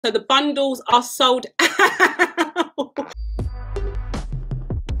So the bundles are sold out.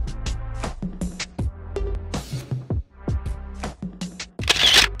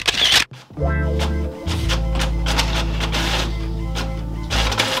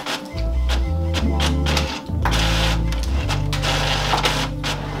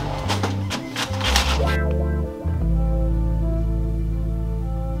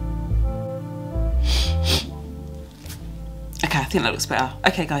 Okay, I think that looks better.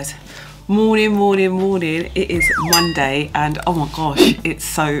 Okay guys, morning. It is Monday and oh my gosh, it's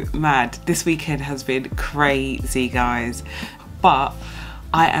so mad. This weekend has been crazy, guys. But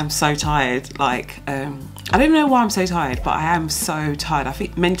I am so tired. Like, I don't know why I'm so tired, but I am so tired. I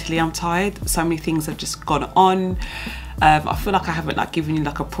think mentally I'm tired. So many things have just gone on. I feel like I haven't given you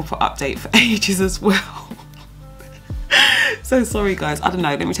a proper update for ages as well. So sorry guys, I don't know.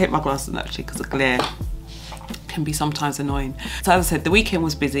 Let me take my glasses on actually, because the glare can be sometimes annoying. So as I said, the weekend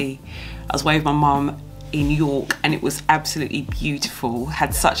was busy. I was away with my mum in York and it was absolutely beautiful.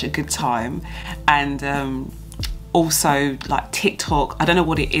 Had such a good time. And also like TikTok, I don't know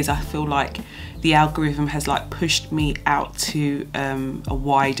what it is, I feel like the algorithm has pushed me out to a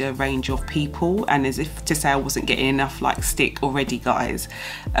wider range of people, and as if to say I wasn't getting enough stick already, guys.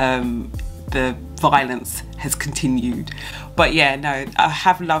 The violence has continued. But yeah, no, I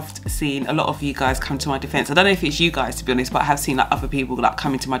have loved seeing a lot of you guys come to my defense. I don't know if it's you guys, to be honest, but I have seen other people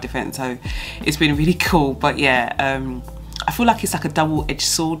coming to my defense, so it's been really cool. But yeah, I feel like it's a double-edged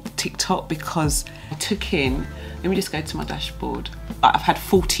sword, TikTok, because I took in, let me just go to my dashboard, I've had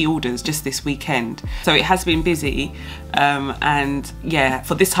 40 orders just this weekend, so it has been busy. And yeah,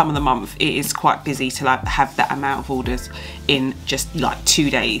 for this time of the month it is quite busy to have that amount of orders in just 2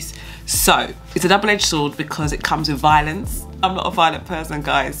 days. So it's a double-edged sword because it comes with violence. I'm not a violent person,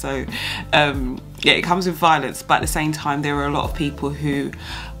 guys, so yeah, it comes with violence, but at the same time there are a lot of people who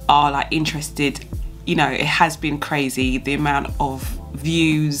are interested. You know, it has been crazy the amount of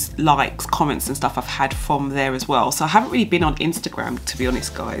views, likes, comments and stuff I've had from there as well. So I haven't really been on Instagram, to be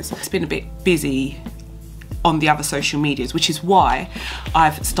honest, guys. It's been a bit busy on the other social medias, which is why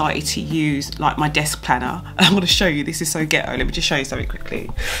I've started to use my desk planner. And I'm going to show you, this is so ghetto, let me just show you something quickly.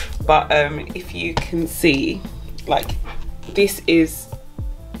 But if you can see, this is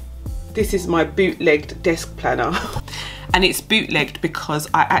my bootlegged desk planner. And it's bootlegged because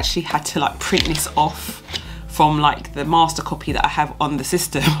I actually had to print this off from the master copy that I have on the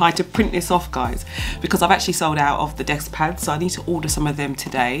system. I had to print this off, guys, because I've actually sold out of the desk pads, so I need to order some of them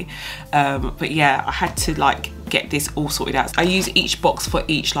today. But yeah, I had to get this all sorted out. I use each box for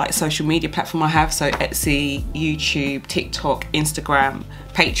each social media platform I have, so Etsy, YouTube, TikTok, Instagram.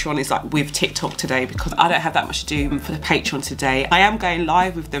 Patreon is with TikTok today because I don't have that much to do for the Patreon today. I am going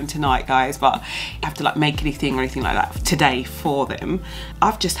live with them tonight, guys, but I have to make anything or anything like that today for them.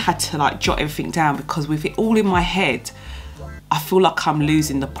 I've just had to jot everything down because with it all in my head, I feel like I'm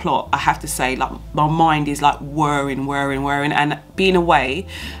losing the plot. I have to say, my mind is whirring, and being away,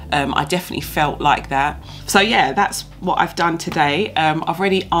 I definitely felt like that. So yeah, that's what I've done today. I've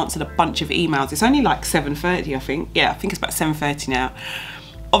already answered a bunch of emails. It's only 7:30, I think. Yeah, I think it's about 7:30 now.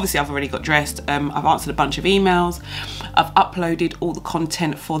 Obviously I've already got dressed. I've answered a bunch of emails. I've uploaded all the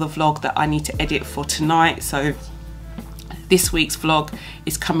content for the vlog that I need to edit for tonight. So this week's vlog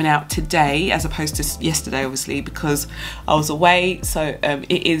is coming out today as opposed to yesterday, obviously, because I was away. So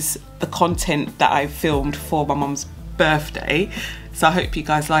it is the content that I filmed for my mum's birthday. So I hope you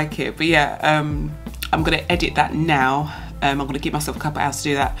guys like it. But yeah, I'm gonna edit that now. I'm going to give myself a couple of hours to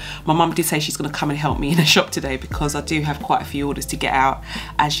do that. My mum did say she's going to come and help me in the shop today because I do have quite a few orders to get out,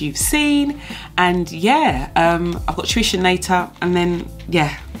 as you've seen. And yeah, I've got tuition later, and then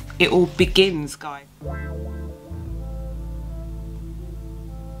yeah, it all begins, guys.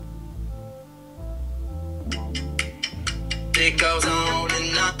 It goes on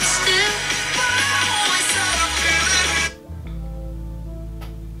and on.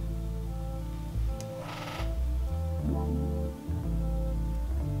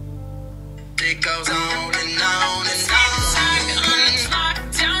 It goes on and on and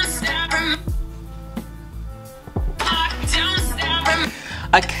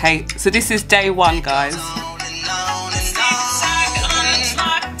on. Okay, so this is day one, guys.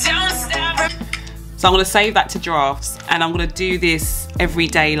 So I'm going to save that to drafts, and I'm going to do this every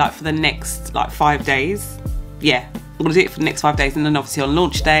day for the next 5 days. Yeah, I'm going to do it for the next 5 days, and then obviously on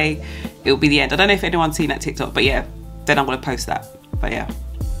launch day it'll be the end. I don't know if anyone's seen that TikTok, but yeah, then I'm going to post that. But yeah,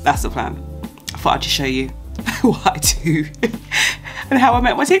 that's the plan. I thought I'd just show you what I do and how I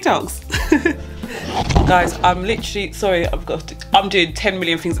make my TikToks. Guys, I'm literally, sorry, I'm doing 10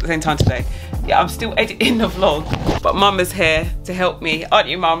 million things at the same time today. Yeah, I'm still editing the vlog, but Mum is here to help me, aren't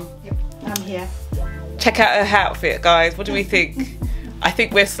you, Mum? Yep, I'm here. Check out her outfit, guys. What do we think? I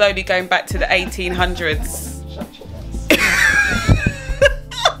think we're slowly going back to the 1800s.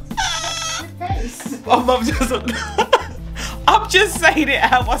 Oh, Mum doesn't. I'm just saying it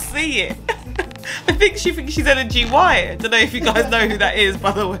how I see it. I think she thinks she's Energy White. I don't know if you guys know who that is,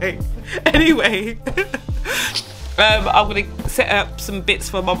 by the way. Anyway, I'm going to set up some bits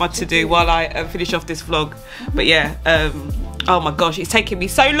for Mama to do while I finish off this vlog. But yeah, oh my gosh, it's taking me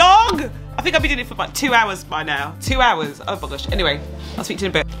so long. I think I've been doing it for about 2 hours by now. 2 hours. Oh my gosh. Anyway, I'll speak to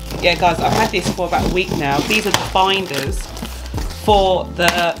you in a bit. Yeah, guys, I've had this for about a week now. These are the binders for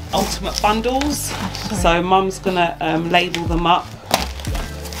the ultimate bundles. So Mum's gonna label them up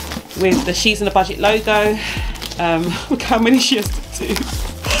with the She's in a Budget logo. Look how many she has to do.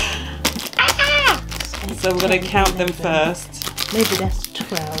 So we're gonna count them first. Maybe that's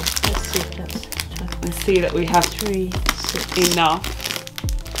 12. Let's see if that's 12. And see that we have 3, 6, enough.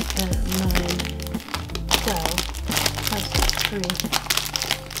 9, 12. That's 3, 6,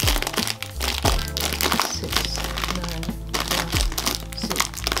 9,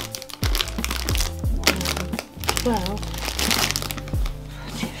 12,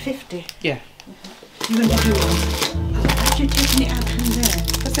 50. Yeah. You're going to do one. Have you taken it out from there?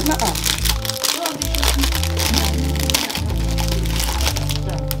 Does it matter?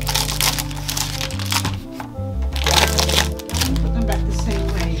 Put them back the same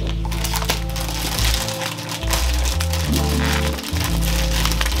way.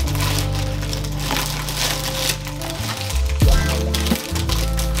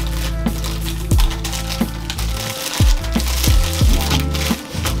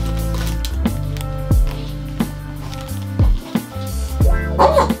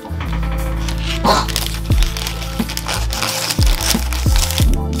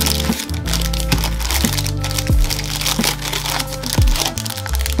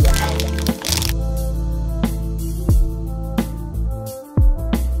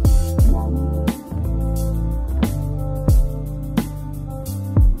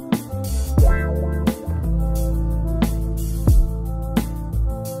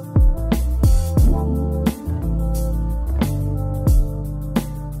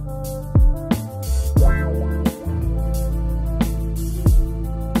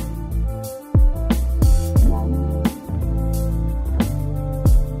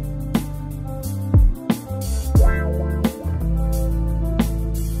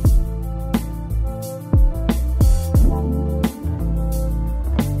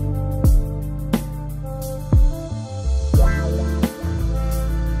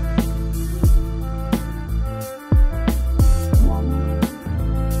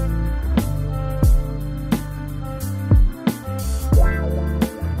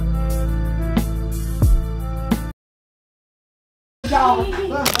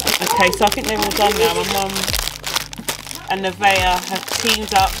 Okay, so I think they're all done now. My mum and Nevaeh have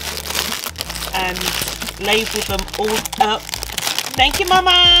teamed up and labelled them all up. Thank you,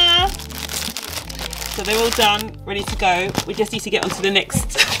 Mama! So they're all done, ready to go. We just need to get on to the next,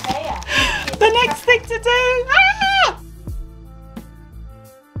 the next thing to do. Ah!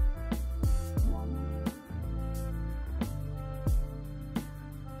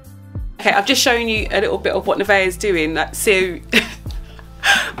 Okay, I've just shown you a little bit of what Nevaeh is doing. So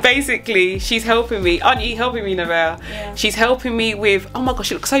basically, she's helping me. Aren't you helping me, Nevaeh? Yeah. She's helping me with, oh my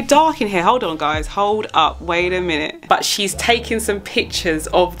gosh, it looks so dark in here. Hold on, guys. Hold up. Wait a minute. But she's taking some pictures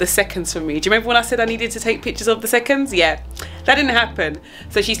of the seconds for me. Do you remember when I said I needed to take pictures of the seconds? Yeah, that didn't happen.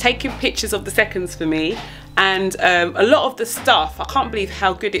 So she's taking pictures of the seconds for me. And a lot of the stuff, I can't believe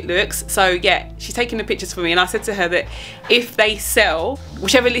how good it looks. So yeah, she's taking the pictures for me, and I said to her that if they sell,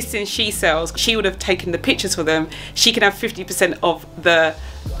 whichever listing she sells, she would have taken the pictures for them. She can have 50% of the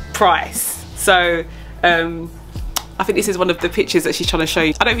price. So I think this is one of the pictures that she's trying to show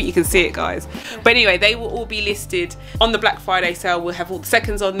you. I don't think you can see it, guys. But anyway, they will all be listed on the Black Friday sale. We'll have all the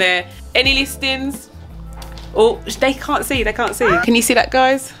seconds on there. Any listings? Oh, they can't see, they can't see. Can you see that,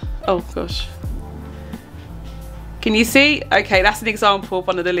 guys? Oh gosh. Can you see? Okay, that's an example of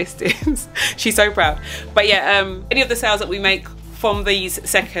one of the listings. She's so proud. But yeah, any of the sales that we make from these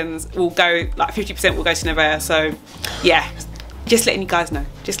seconds will go, like 50% will go to Nevaeh. So yeah, just letting you guys know.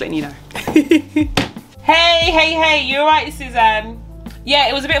 Just letting you know. Hey, you alright, Suzanne? Yeah,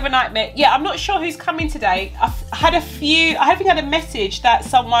 it was a bit of a nightmare. Yeah, I'm not sure who's coming today. I had a few, I haven't had a message that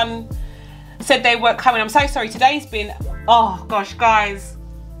someone said they weren't coming. I'm so sorry. Today's been, oh gosh, guys.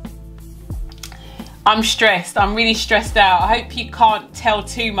 I'm stressed. I'm really stressed out. I hope you can't tell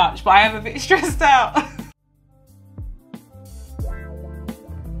too much, but I am a bit stressed out.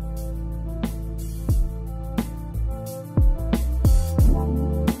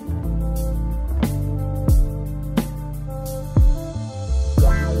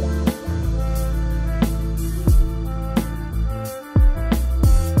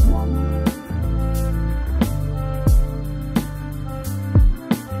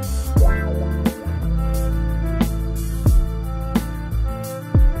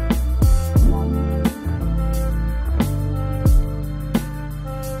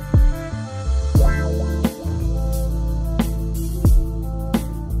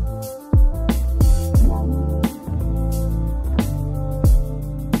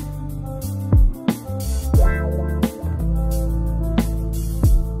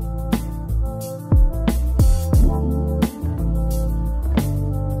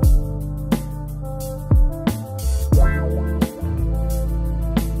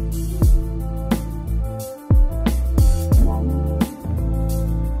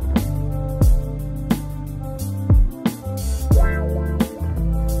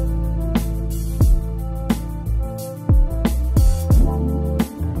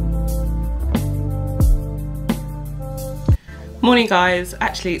 Morning guys,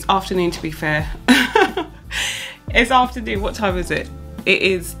 actually it's afternoon to be fair. It's afternoon, what time is it? It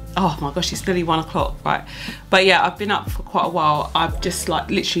is, oh my gosh, it's nearly 1 o'clock, right? But yeah, I've been up for quite a while. I've just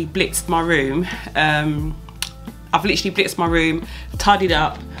like literally blitzed my room. Tidied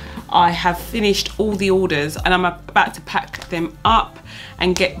up. I have finished all the orders and I'm about to pack them up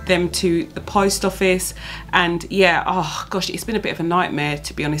and get them to the post office. And yeah, oh gosh, it's been a bit of a nightmare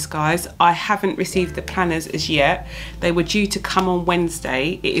to be honest guys. I haven't received the planners as yet. They were due to come on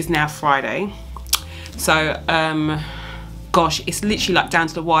Wednesday. It is now Friday. So gosh, it's literally like down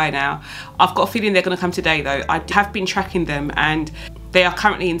to the wire now. I've got a feeling they're gonna come today though. I have been tracking them and they are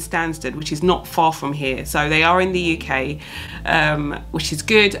currently in Stansted, which is not far from here. So they are in the UK, which is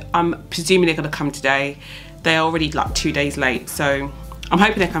good. I'm presuming they're gonna come today. They're already like 2 days late. So I'm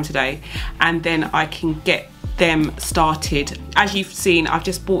hoping they come today and then I can get them started. As you've seen, I've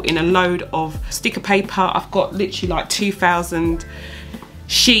just bought in a load of sticker paper. I've got literally like 2,000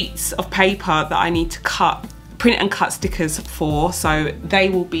 sheets of paper that I need to print and cut stickers for, so they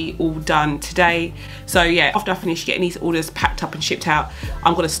will be all done today. So yeah, after I finish getting these orders packed up and shipped out,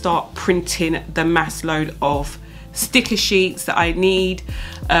 I'm going to start printing the mass load of sticker sheets that I need.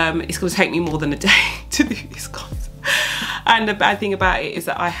 It's going to take me more than a day to do this guys, and the bad thing about it is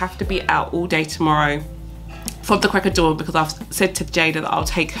that I have to be out all day tomorrow from the crack of dawn, because I've said to Jada that I'll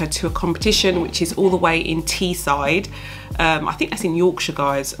take her to a competition which is all the way in Teesside. I think that's in Yorkshire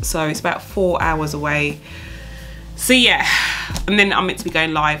guys, so it's about 4 hours away. So yeah, and then I'm meant to be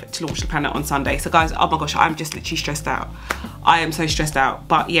going live to launch the planner on Sunday. So guys, oh my gosh, I'm just literally stressed out. I am so stressed out,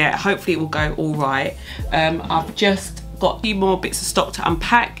 but yeah, hopefully it will go all right. I've just got a few more bits of stock to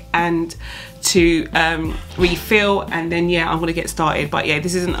unpack and to refill, and then yeah, I'm gonna get started. But yeah,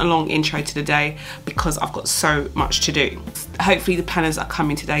 this isn't a long intro to the day because I've got so much to do. Hopefully the planners are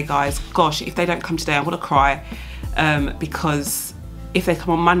coming today guys. Gosh, if they don't come today, I'm gonna cry, because if they come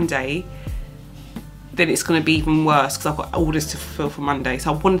on Monday, then it's going to be even worse because I've got orders to fulfill for Monday.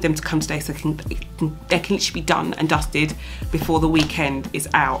 So I wanted them to come today so they can literally be done and dusted before the weekend is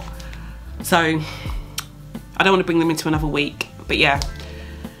out. So I don't want to bring them into another week, but yeah,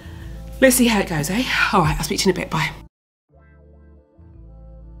 let's see how it goes, eh? All right, I'll speak to you in a bit, bye.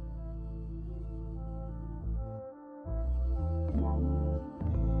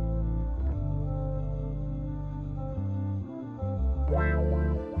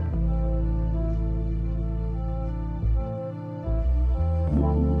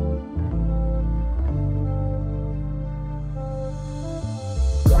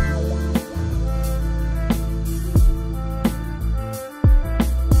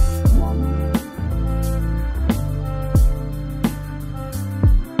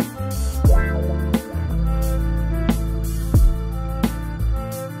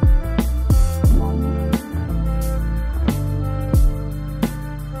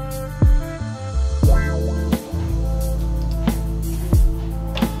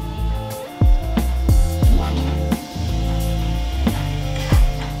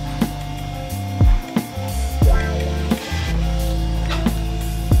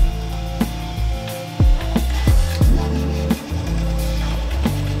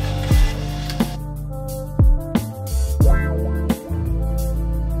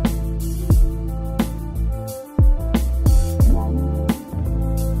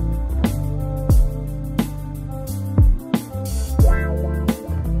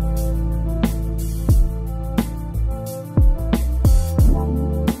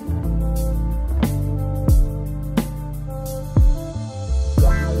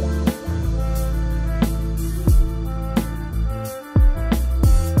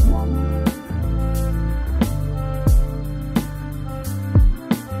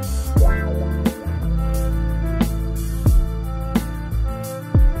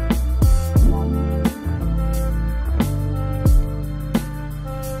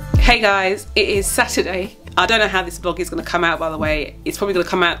 Hey guys, it is Saturday. I don't know how this vlog is going to come out, by the way. It's probably going to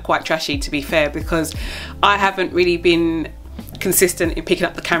come out quite trashy, to be fair, because I haven't really been consistent in picking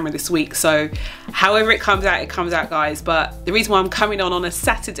up the camera this week. So however it comes out guys. But the reason why I'm coming on a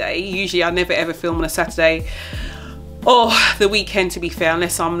Saturday, usually I never ever film on a Saturday or the weekend, to be fair,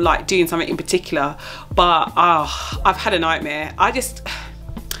 unless I'm like doing something in particular. But I've had a nightmare.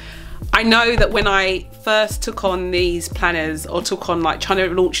 I know that when I first took on these planners, or took on like trying to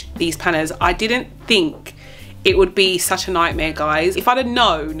launch these planners, I didn't think it would be such a nightmare, guys. If I'd have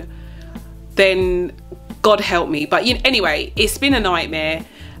known, then God help me. But anyway, it's been a nightmare.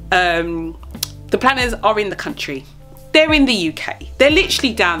 The planners are in the country. They're in the UK. They're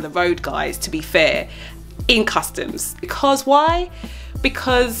literally down the road, guys, to be fair, in customs. Because why?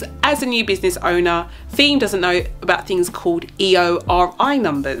 because as a new business owner, Phem doesn't know about things called EORI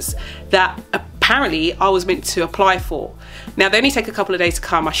numbers that apparently I was meant to apply for. Now they only take a couple of days to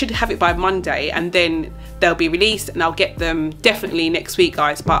come. I should have it by Monday and then they'll be released and I'll get them definitely next week,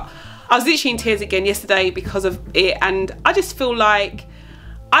 guys. But I was literally in tears again yesterday because of it, and I just feel like,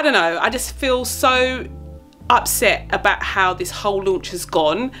 I don't know, I just feel so upset about how this whole launch has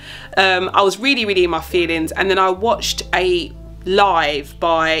gone. I was really in my feelings, and then I watched a live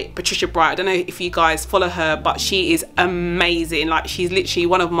by Patricia Bright. I don't know if you guys follow her, but she is amazing. Like, she's literally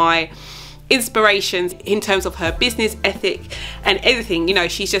one of my inspirations in terms of her business ethic and everything. You know,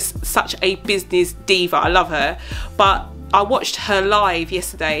 she's just such a business diva. I love her. But I watched her live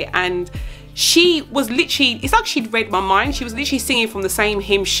yesterday and she was literally, it's like she'd read my mind. She was literally singing from the same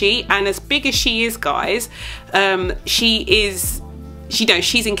hymn sheet, and as big as she is, guys, she's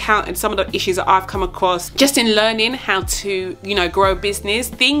encountered some of the issues that I've come across just in learning how to, you know, grow a business.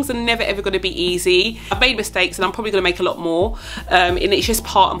 Things are never ever going to be easy. I've made mistakes and I'm probably going to make a lot more, and it's just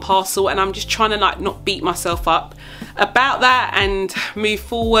part and parcel, and I'm just trying to like not beat myself up about that and move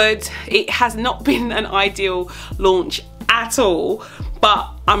forward. It has not been an ideal launch at all, but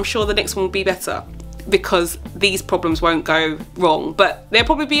I'm sure the next one will be better because these problems won't go wrong. But there'll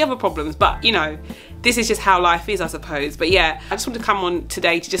probably be other problems, but you know, this is just how life is, I suppose. But yeah, I just wanted to come on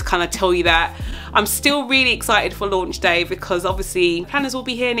today to just kind of tell you that I'm still really excited for launch day, because obviously planners will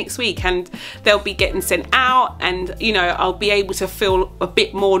be here next week and they'll be getting sent out, and you know, I'll be able to feel a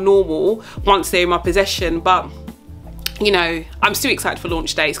bit more normal once they're in my possession. But you know, I'm still excited for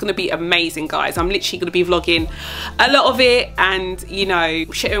launch day. It's going to be amazing, guys. I'm literally going to be vlogging a lot of it and, you know,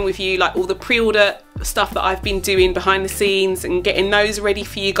 sharing with you like all the pre-order stuff that I've been doing behind the scenes and getting those ready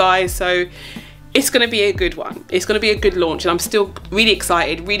for you guys. So it's going to be a good one. It's going to be a good launch, and I'm still really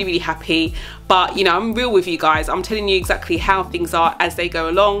excited, really happy. But you know, I'm real with you guys. I'm telling you exactly how things are as they go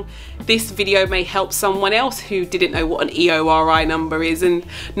along. This video may help someone else who didn't know what an EORI number is, and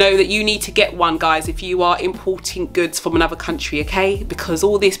know that you need to get one, guys, if you are importing goods from another country, okay? Because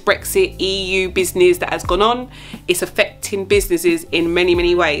all this Brexit EU business that has gone on, it's affecting businesses in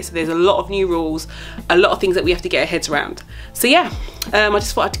many ways. So there's a lot of new rules, a lot of things that we have to get our heads around. So yeah, I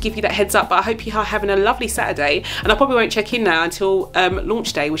just thought I'd give you that heads up. But I hope you are having a lovely Saturday, and I probably won't check in now until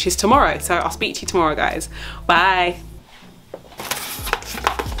launch day, which is tomorrow. So I'll speak to you tomorrow, guys. Bye.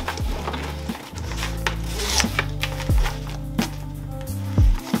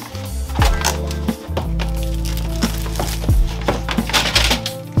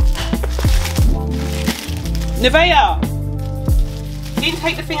 Nevaeh, you didn't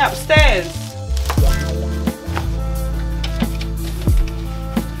take the thing upstairs.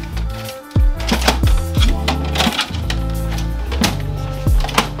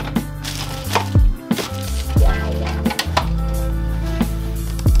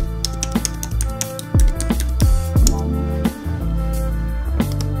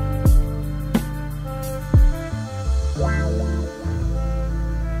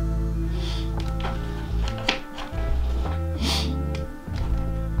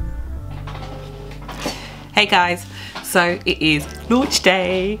 Hey guys, so it is launch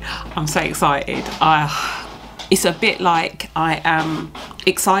day. I'm so excited. It's a bit like I am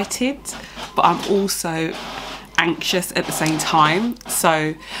excited, but I'm also anxious at the same time.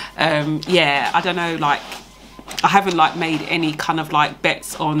 So yeah, I don't know, like I haven't like made any kind of like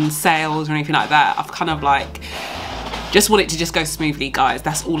bets on sales or anything like that. I've kind of like just want it to just go smoothly, guys.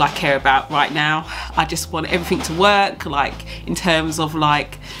 That's all I care about right now. I just want everything to work, like in terms of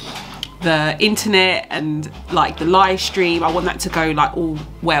like the internet and like the live stream. I want that to go like all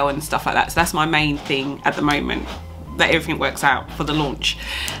well and stuff like that. So that's my main thing at the moment, that everything works out for the launch.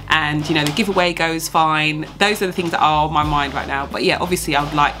 And you know, the giveaway goes fine. Those are the things that are on my mind right now. But yeah, obviously I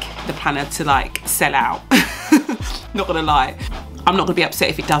would like the planner to like sell out. Not gonna lie, I'm not gonna be upset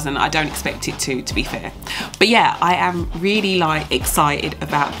if it doesn't. I don't expect it to be fair. But yeah, I am really like excited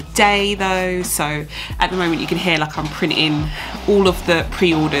about the day though. So at the moment you can hear like I'm printing all of the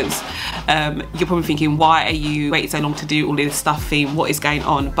pre-orders. You're probably thinking, why are you waiting so long to do all this stuff, Phem? What is going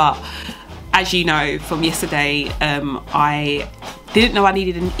on? But as you know from yesterday, I didn't know I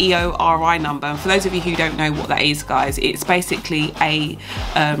needed an EORI number. And for those of you who don't know what that is, guys, it's basically a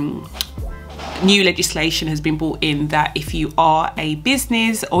new legislation has been brought in that if you are a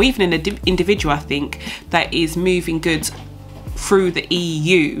business or even an individual, I think, that is moving goods through the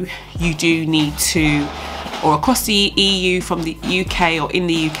EU, you do need to, or across the EU from the UK or in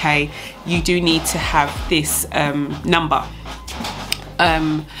the UK, you do need to have this number.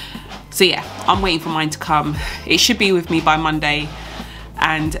 So yeah, I'm waiting for mine to come. It should be with me by Monday.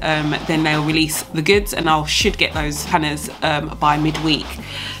 and then they'll release the goods, and I should get those planners by midweek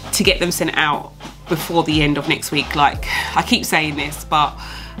to get them sent out before the end of next week. Like, I keep saying this, but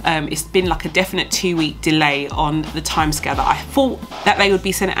it's been like a definite 2-week delay on the timescale that I thought that they would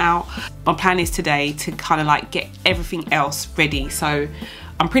be sent out. My plan is today to kind of like get everything else ready. So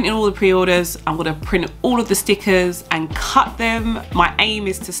I'm printing all the pre-orders, I'm gonna print all of the stickers and cut them. My aim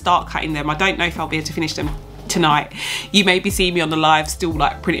is to start cutting them. I don't know if I'll be able to finish them tonight. You may be seeing me on the live still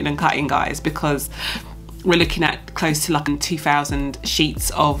like printing and cutting, guys, because we're looking at close to like 2,000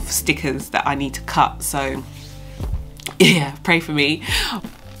 sheets of stickers that I need to cut. So yeah, pray for me.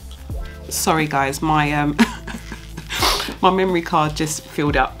 Sorry guys, my my memory card just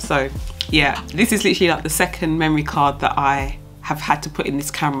filled up. So yeah, this is literally like the second memory card that I have had to put in this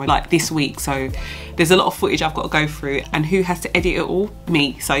camera like this week. So there's a lot of footage I've got to go through, and who has to edit it all?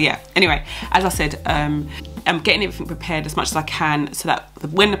 Me. So yeah, anyway, as I said, I'm getting everything prepared as much as I can so that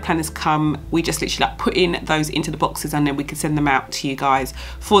when the planners come, we just literally like put in those into the boxes, and then we can send them out to you guys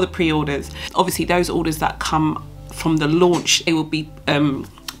for the pre-orders. Obviously those orders that come from the launch, it will be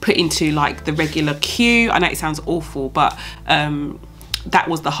put into like the regular queue. I know it sounds awful, but that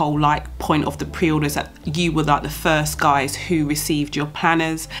was the whole like point of the pre-orders, that you were like the first guys who received your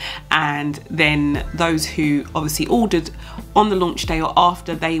planners, and then those who obviously ordered on the launch day or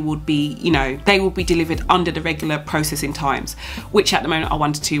after, they would be, you know, they will be delivered under the regular processing times, which at the moment are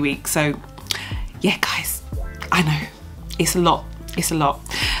 1 to 2 weeks. So yeah guys, I know it's a lot, it's a lot.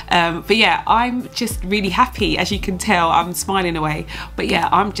 But yeah, I'm just really happy. As you can tell, I'm smiling away. But yeah,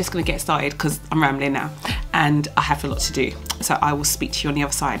 I'm just gonna get started because I'm rambling now and I have a lot to do. So I will speak to you on the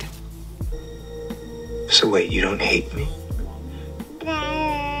other side. So wait, you don't hate me?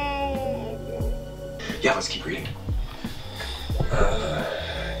 Yeah, let's keep reading.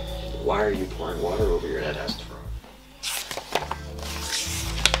 Why are you pouring water over your head, asked Frog.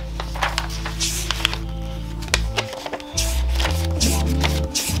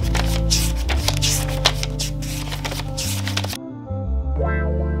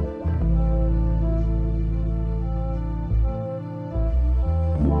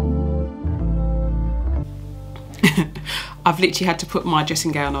 I've literally had to put my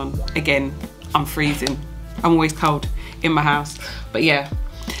dressing gown on again. I'm freezing. I'm always cold in my house. But yeah,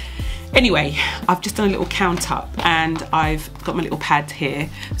 anyway, I've just done a little count up and I've got my little pad here.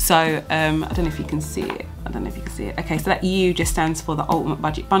 So I don't know if you can see it. I don't know if you can see it. Okay, so that U just stands for the Ultimate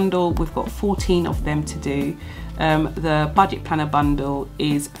Budget Bundle. We've got 14 of them to do. The Budget Planner Bundle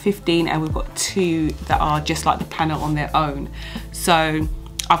is 15, and we've got 2 that are just like the planner on their own. So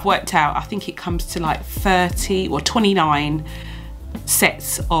I've worked out, I think it comes to like 30 or 29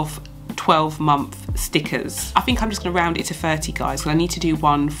 sets of 12-month stickers. I think I'm just gonna round it to 30, guys, because I need to do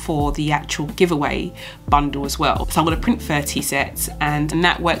one for the actual giveaway bundle as well. So I'm gonna print 30 sets, and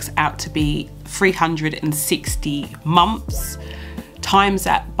that works out to be 360 months. Times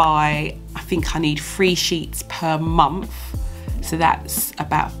that by, I think I need 3 sheets per month. So that's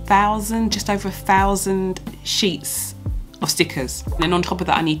about 1,000, just over 1,000 sheets of stickers. And then on top of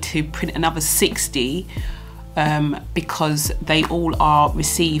that, I need to print another 60 because they all are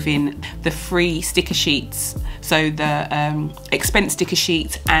receiving the free sticker sheets. So the expense sticker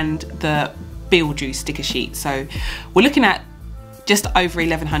sheets and the bill due sticker sheet. So we're looking at just over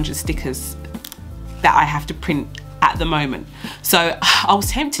 1,100 stickers that I have to print at the moment. So I was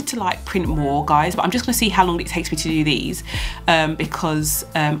tempted to like print more, guys, but I'm just gonna see how long it takes me to do these because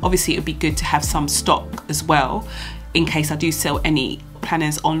obviously it would be good to have some stock as well in case I do sell any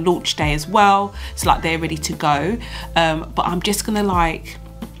planners on launch day as well, so like they're ready to go. But I'm just gonna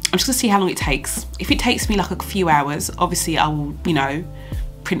see how long it takes. If it takes me like a few hours, obviously I will, you know,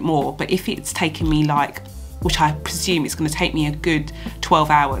 print more. But if it's taking me like, which I presume it's gonna take me a good 12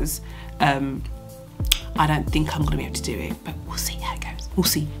 hours, I don't think I'm gonna be able to do it, but we'll see how it goes. We'll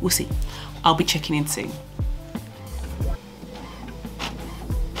see, we'll see. I'll be checking in soon.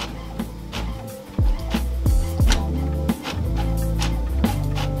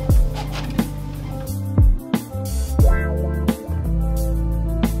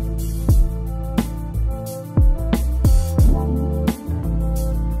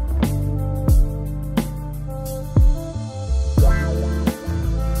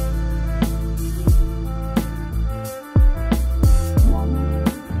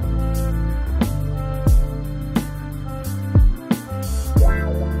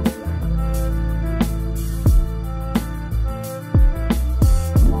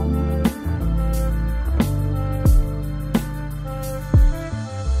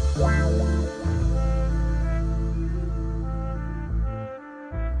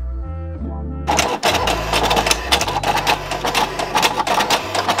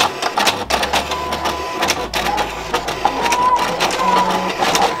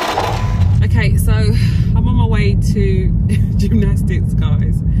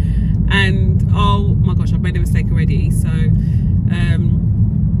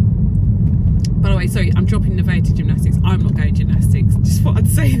 sorry, I'm dropping Nevaeh to gymnastics. I'm not going gymnastics. Just thought I'd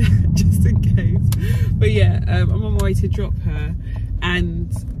say that just in case. But yeah, I'm on my way to drop her,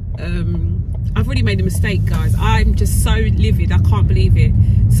 and I've already made a mistake, guys. I'm just so livid, I can't believe it.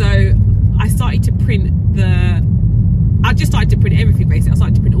 So I started to print I just started to print everything basically. I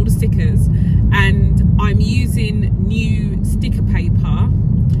started to print all the stickers, and I'm using new sticker paper,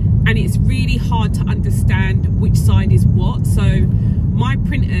 and it's really hard to understand which side is what. So my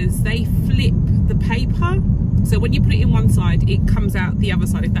printers, they flip the paper, so when you put it in one side it comes out the other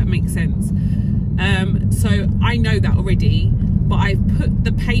side, if that makes sense. So I know that already, but I've put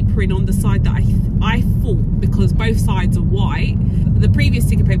the paper in on the side that I thought, because both sides are white. The previous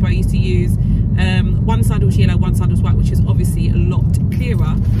sticker paper I used to use, one side was yellow, one side was white, which is obviously a lot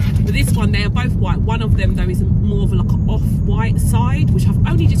clearer. But this one, they are both white. One of them though is more of like an off-white side, which I've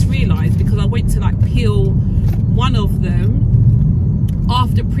only just realised because I went to like peel one of them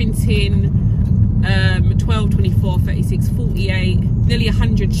after printing 12, 24, 36, 48, nearly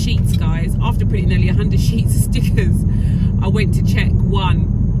 100 sheets, guys. After printing nearly 100 sheets of stickers, I went to check one,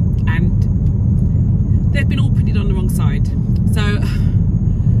 and they've been all printed on the wrong side. So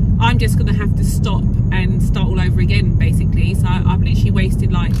I'm just gonna have to stop and start all over again, basically. So I've literally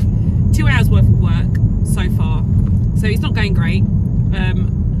wasted like 2 hours worth of work so far. So it's not going great.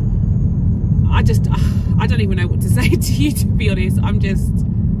 I don't even know what to say to you, to be honest. I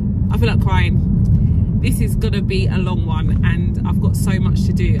feel like crying. This is gonna be a long one, and I've got so much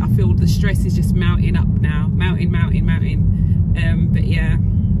to do. I feel the stress is just mounting up now, mounting. But yeah,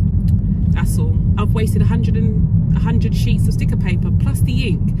 that's all. I've wasted 100 sheets of sticker paper plus the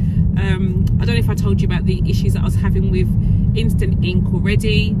ink. I don't know if I told you about the issues that I was having with instant ink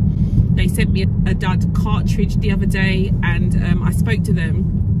already. They sent me a dud cartridge the other day, and I spoke to them,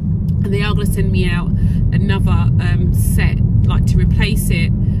 and they are going to send me out another set, like to replace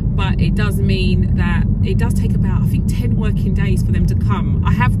it. But it does mean that it does take about, I think, 10 working days for them to come.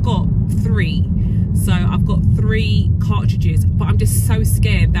 I have got 3, so I've got 3 cartridges, but I'm just so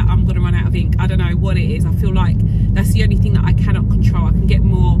scared that I'm going to run out of ink. I don't know what it is. I feel like that's the only thing that I cannot control. I can get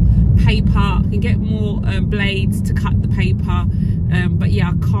more paper, I can get more blades to cut the paper, but yeah,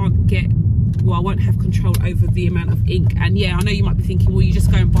 I can't get, well, I won't have control over the amount of ink. And yeah, I know you might be thinking, well, you just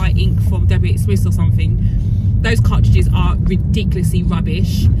go and buy ink from W. Smith's or something. Those cartridges are ridiculously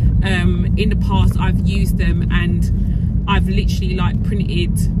rubbish. In the past I've used them, and I've literally like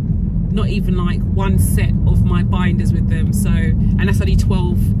printed not even like 1 set of my binders with them. So, and that's only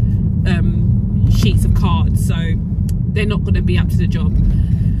 12 sheets of cards, so they're not going to be up to the job.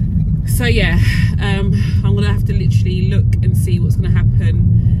 So yeah, I'm going to have to literally look and see what's going to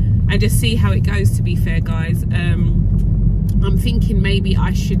happen and just see how it goes, to be fair, guys. I'm thinking maybe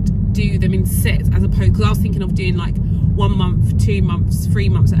I should do them in sets, as opposed, because I was thinking of doing like 1 month, 2 months, 3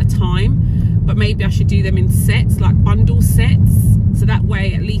 months at a time, but maybe I should do them in sets, like bundle sets, so that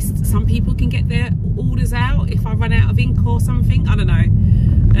way at least some people can get their orders out if I run out of ink or something. I don't know.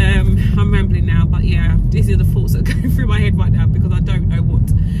 I'm rambling now, but yeah, these are the thoughts that are going through my head right now because I don't know what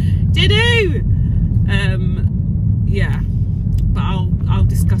to do. Yeah, but I'll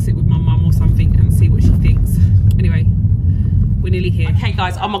discuss it with my mum or something and see what she thinks. Anyway, we're nearly here. Okay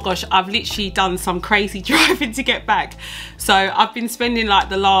guys, oh my gosh, I've literally done some crazy driving to get back. So I've been spending like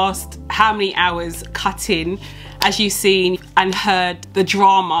the last how many hours cutting, as you've seen and heard the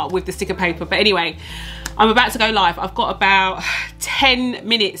drama with the sticker paper. But anyway, I'm about to go live. I've got about 10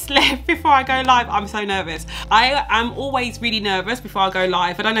 minutes left before I go live. I'm so nervous. I am always really nervous before I go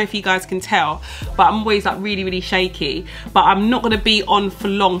live. I don't know if you guys can tell, but I'm always like really shaky. But I'm not gonna be on for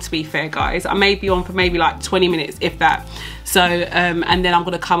long, to be fair, guys. I may be on for maybe like 20 minutes, if that. So, and then I'm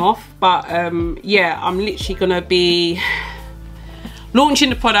gonna come off. But yeah, I'm literally gonna be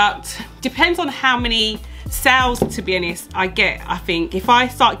launching the product. Depends on how many sales, to be honest, I think if I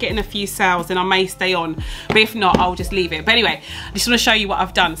start getting a few sales, then I may stay on, but if not, I'll just leave it. But anyway, I just want to show you what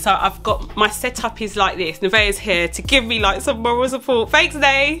I've done. So I've got, my setup is like this. Nevaeh's here to give me like some moral support. Thanks,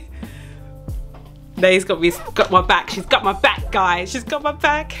 Nay. Nay's got my back. She's got my back, guys. She's got my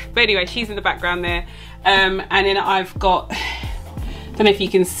back. But anyway, she's in the background there. And then I've got, I don't know if you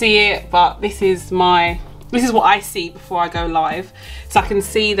can see it, but this is what I see before I go live. So I can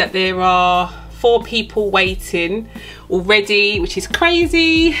see that there are 4 people waiting already, which is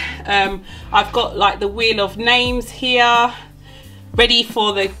crazy. I've got like the wheel of names here ready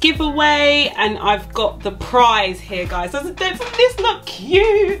for the giveaway, and I've got the prize here, guys. This look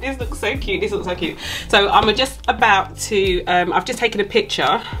cute. This looks so cute. This looks so cute. So I'm just about to I've just taken a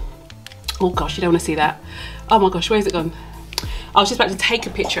picture. Oh gosh, you don't want to see that. Oh my gosh, where's it gone? I was just about to take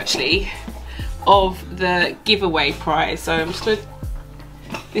a picture actually of the giveaway prize. So I'm just gonna,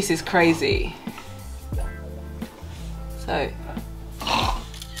 this is crazy. So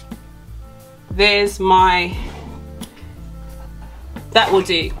there's my, that will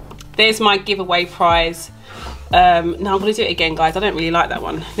do. There's my giveaway prize. Now I'm gonna do it again, guys. I don't really like that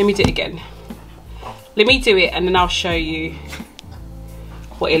one. Let me do it again. Let me do it and then I'll show you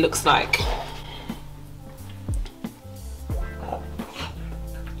what it looks like.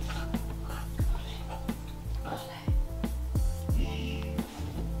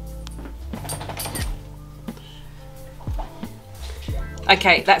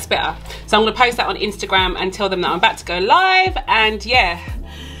 Okay, that's better. So I'm gonna post that on Instagram and tell them that I'm about to go live, and yeah.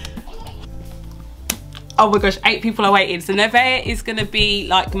 Oh my gosh, 8 people are waiting. So Nevaeh is gonna be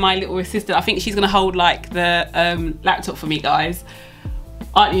like my little assistant. I think she's gonna hold like the laptop for me, guys.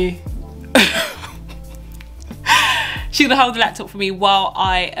 Aren't you? She's gonna hold the laptop for me while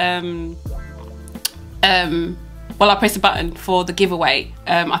I press the button for the giveaway.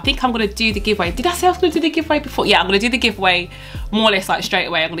 I think I'm gonna do the giveaway. Did I say I was gonna do the giveaway before? Yeah, I'm gonna do the giveaway more or less like straight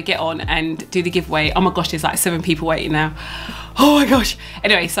away. I'm gonna get on and do the giveaway. Oh my gosh, there's like 7 people waiting now. Oh my gosh.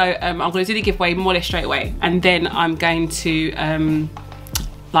 Anyway, so I'm gonna do the giveaway more or less straight away, and then I'm going to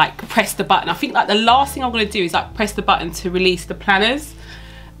like press the button. I think like the last thing I'm gonna do is like press the button to release the planners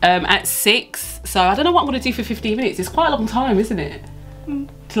at 6. So I don't know what I'm gonna do for 15 minutes. It's quite a long time, isn't it?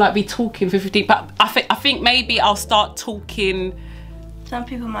 To like be talking for 15, but I think maybe I'll start talking. Some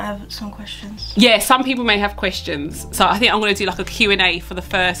people might have some questions. Yeah, some people may have questions. So I think I'm gonna do like a Q&A for the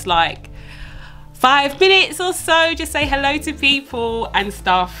first like 5 minutes or so. Just say hello to people and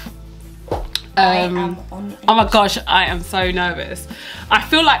stuff. Oh my gosh, I am so nervous. I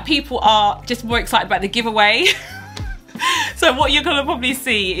feel like people are just more excited about the giveaway. So what you're gonna probably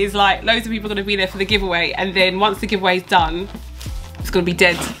see is like loads of people are gonna be there for the giveaway, and then once the giveaway's done, it's gonna be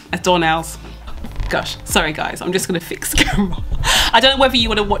dead as doornails. Gosh, sorry guys, I'm just gonna fix the camera. I don't know whether you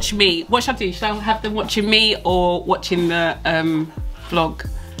wanna watch me. What should I do? Should I have them watching me or watching the vlog?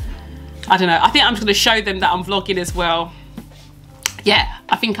 I don't know. I think I'm just gonna show them that I'm vlogging as well. Yeah,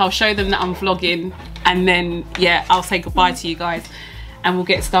 I think I'll show them that I'm vlogging, and then yeah, I'll say goodbye to you guys and we'll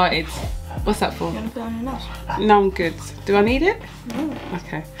get started. What's that for? You wanna put it on your nose? No, I'm good. Do I need it? No.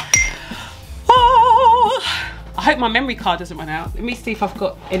 Okay. Oh, I hope my memory card doesn't run out. Let me see if I've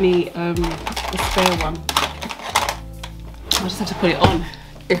got any a spare one. I'll just have to put it on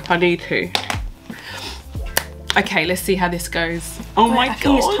if I need to. Okay, let's see how this goes. Oh my god. I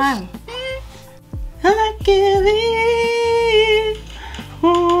think it's time. I give it.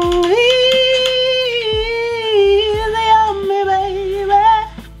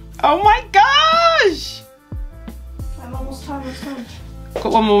 Oh my gosh! I'm almost time.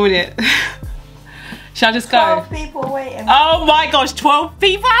 Got 1 more minute. Shall I just go? 12 people waiting. Oh my gosh, 12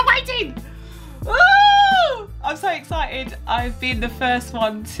 people are waiting! Woo! I'm so excited. I've been the first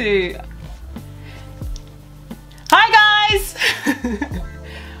one to... Hi guys!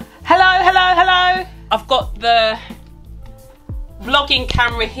 Hello. I've got the vlogging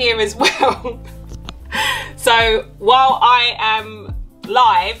camera here as well. So while I am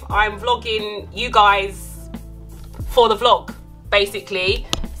live, I'm vlogging you guys for the vlog, basically.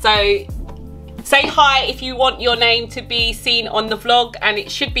 So say hi if you want your name to be seen on the vlog, and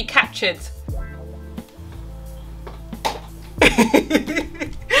it should be captured.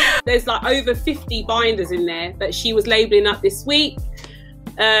 There's like over 50 binders in there that she was labeling up this week.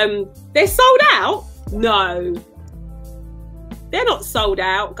 They're sold out? No, they're not sold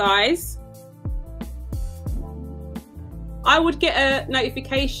out, guys. I would get a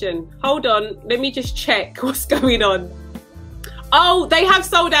notification. Hold on, let me just check what's going on. Oh, they have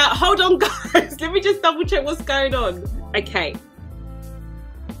sold out. Hold on, guys. Let me just double check what's going on. Okay.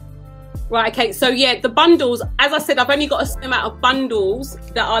 Right, okay, so yeah, the bundles, as I said, I've only got a certain amount of bundles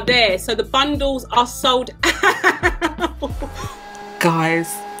that are there. So the bundles are sold out. Guys,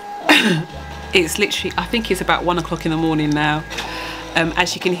 it's literally, I think it's about 1 o'clock in the morning now.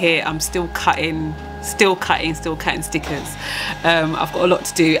 As you can hear, I'm still cutting stickers. I've got a lot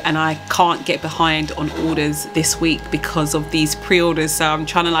to do, and I can't get behind on orders this week because of these pre-orders, so I'm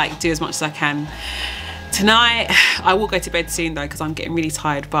trying to like do as much as I can. Tonight I will go to bed soon though, because I'm getting really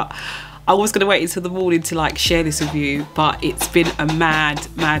tired, but I was going to wait until the morning to like share this with you, but it's been a mad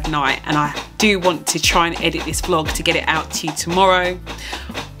night, and I do want to try and edit this vlog to get it out to you tomorrow.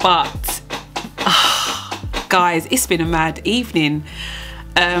 But guys, it's been a mad evening.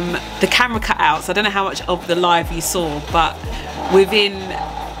 The camera cut out, so I don't know how much of the live you saw, but within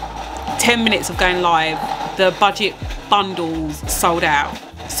 10 minutes of going live, the budget bundles sold out.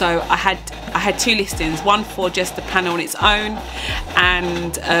 So I had 2 listings, one for just the planner on its own,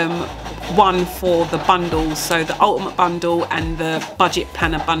 and one for the bundles, so the ultimate bundle and the budget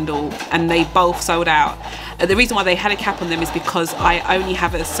planner bundle, and they both sold out. The reason why they had a cap on them is because I only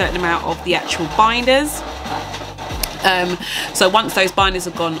have a certain amount of the actual binders. So once those binders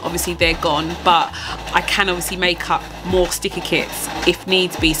are gone, obviously they're gone, but I can obviously make up more sticker kits if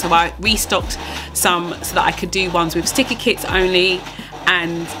needs be. So I restocked some so that I could do ones with sticker kits only,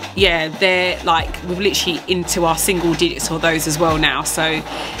 and yeah, they're like, we're literally into our single digits for those as well now. So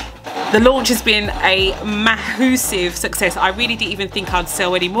the launch has been a massive success. I really didn't even think I'd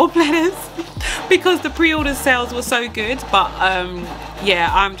sell any more planners because the pre-order sales were so good, but yeah,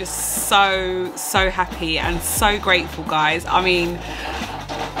 I'm just so happy and so grateful, guys. I mean,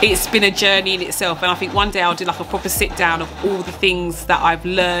 it's been a journey in itself, and I think one day I'll do like a proper sit down of all the things that I've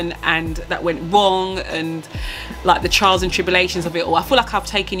learned and that went wrong, and like the trials and tribulations of it all. I feel like I've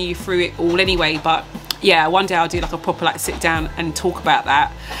taken you through it all anyway, but yeah, one day I'll do like a proper like sit down and talk about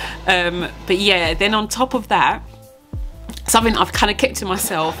that. But yeah, then on top of that, something I've kind of kept to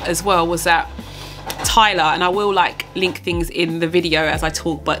myself as well was that Tyler, and I will like link things in the video as I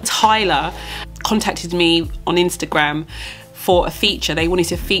talk, but Tyler contacted me on Instagram for a feature. They wanted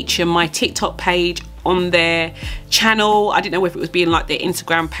to feature my TikTok page on their channel. I didn't know if it was being like their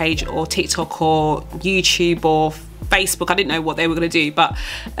Instagram page or TikTok or YouTube or Facebook. I didn't know what they were going to do, but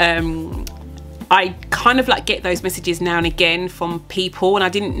I kind of like get those messages now and again from people, and I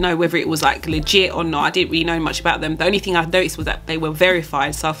didn't know whether it was like legit or not. I didn't really know much about them. The only thing I noticed was that they were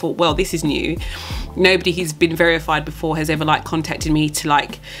verified, so I thought, well, this is new. Nobody who's been verified before has ever like contacted me to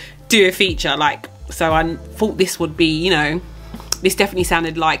like do a feature, like, so I thought this would be, you know, this definitely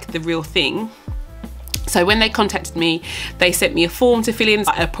sounded like the real thing. So when they contacted me, they sent me a form to fill in,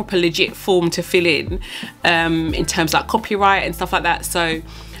 like a proper legit form to fill in terms of like copyright and stuff like that. So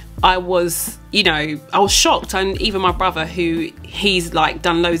I was, you know, I was shocked. And even my brother, who he's like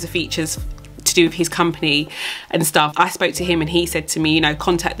done loads of features to do with his company and stuff, I spoke to him and he said to me, you know,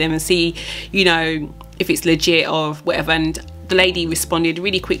 contact them and see, you know, if it's legit or whatever. And the lady responded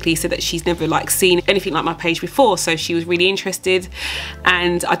really quickly, said that she's never like seen anything like my page before, so she was really interested.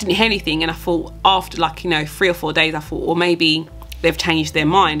 And I didn't hear anything, and I thought after like, you know, 3 or 4 days, I thought, well, maybe they've changed their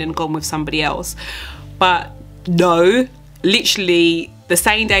mind and gone with somebody else. But no, literally the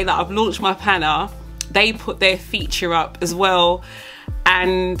same day that I've launched my planner, they put their feature up as well.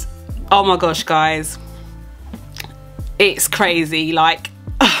 And oh my gosh, guys, it's crazy. Like,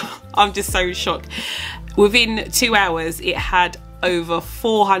 I'm just so shocked. Within 2 hours, it had over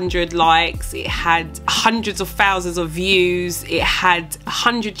 400 likes, it had hundreds of thousands of views, it had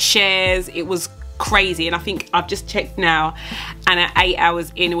 100 shares. It was crazy. And I think I've just checked now, and at 8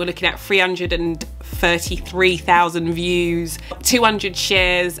 hours in, we're looking at 333,000 views, 200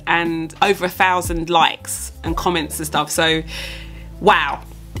 shares, and over 1,000 likes and comments and stuff. So wow,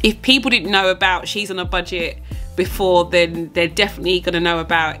 if people didn't know about She's on a Budget before, then they're definitely gonna know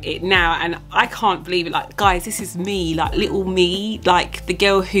about it now. And I can't believe it. Like, guys, this is me, like little me, like the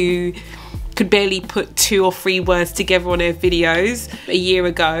girl who could barely put 2 or 3 words together on her videos a year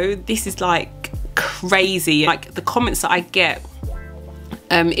ago. This is like crazy. Like the comments that I get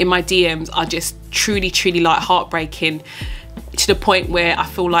in my DMs are just truly like heartbreaking, to the point where I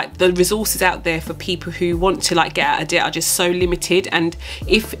feel like the resources out there for people who want to like get out of debt are just so limited. And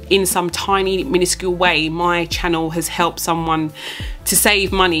if in some tiny minuscule way my channel has helped someone to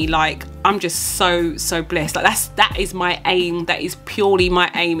save money, like I'm just so blessed. Like that is my aim. That is purely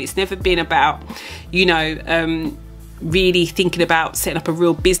my aim. It's never been about, you know, really thinking about setting up a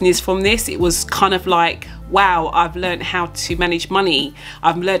real business from this. It was kind of like, wow, I've learned how to manage money,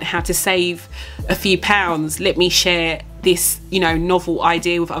 I've learned how to save a few pounds, let me share this, you know, novel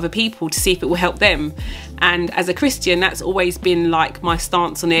idea with other people to see if it will help them. And as a Christian, that's always been like my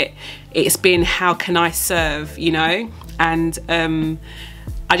stance on it. It's been, how can I serve, you know? And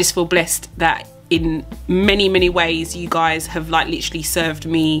I just feel blessed that in many ways you guys have like literally served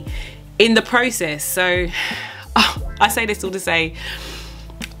me in the process. So I say this all to say,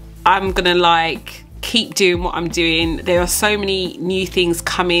 I'm gonna like keep doing what I'm doing. There are so many new things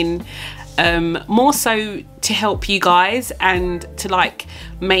coming, more so to help you guys and to like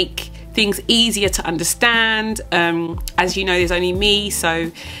make things easier to understand. As you know, there's only me,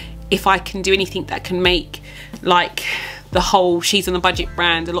 so if I can do anything that can make like the whole She's on a Budget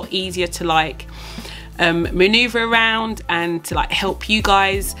brand a lot easier to like maneuver around, and to like help you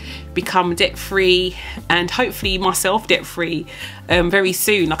guys become debt free, and hopefully myself debt free very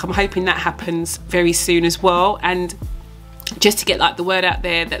soon. Like I'm hoping that happens very soon as well. And just to get like the word out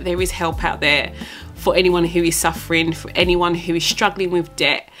there that there is help out there for anyone who is suffering, for anyone who is struggling with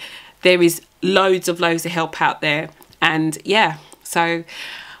debt. There is loads of help out there. And yeah, so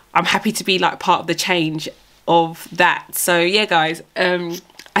I'm happy to be like part of the change of that. So yeah guys,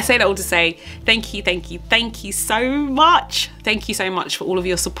 I say that all to say thank you so much. Thank you so much for all of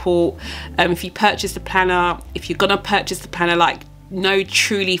your support. If you purchased the planner, if you're gonna purchase the planner, like, know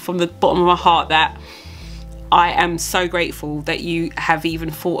truly from the bottom of my heart that I am so grateful that you have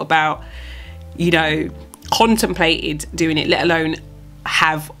even thought about, you know, contemplated doing it, let alone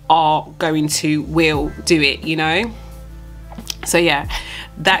are going to will do it, you know. So yeah,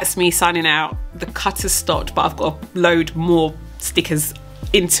 that's me signing out. The cut has stopped, but I've got to load more stickers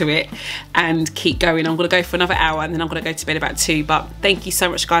into it and keep going. I'm gonna go for another hour and then I'm gonna go to bed about 2. But thank you so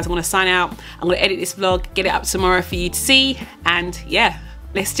much guys. I'm gonna sign out. I'm gonna edit this vlog, get it up tomorrow for you to see, and yeah,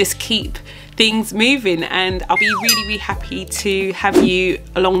 let's just keep things moving, and I'll be really happy to have you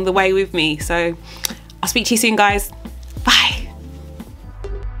along the way with me. So I'll speak to you soon guys.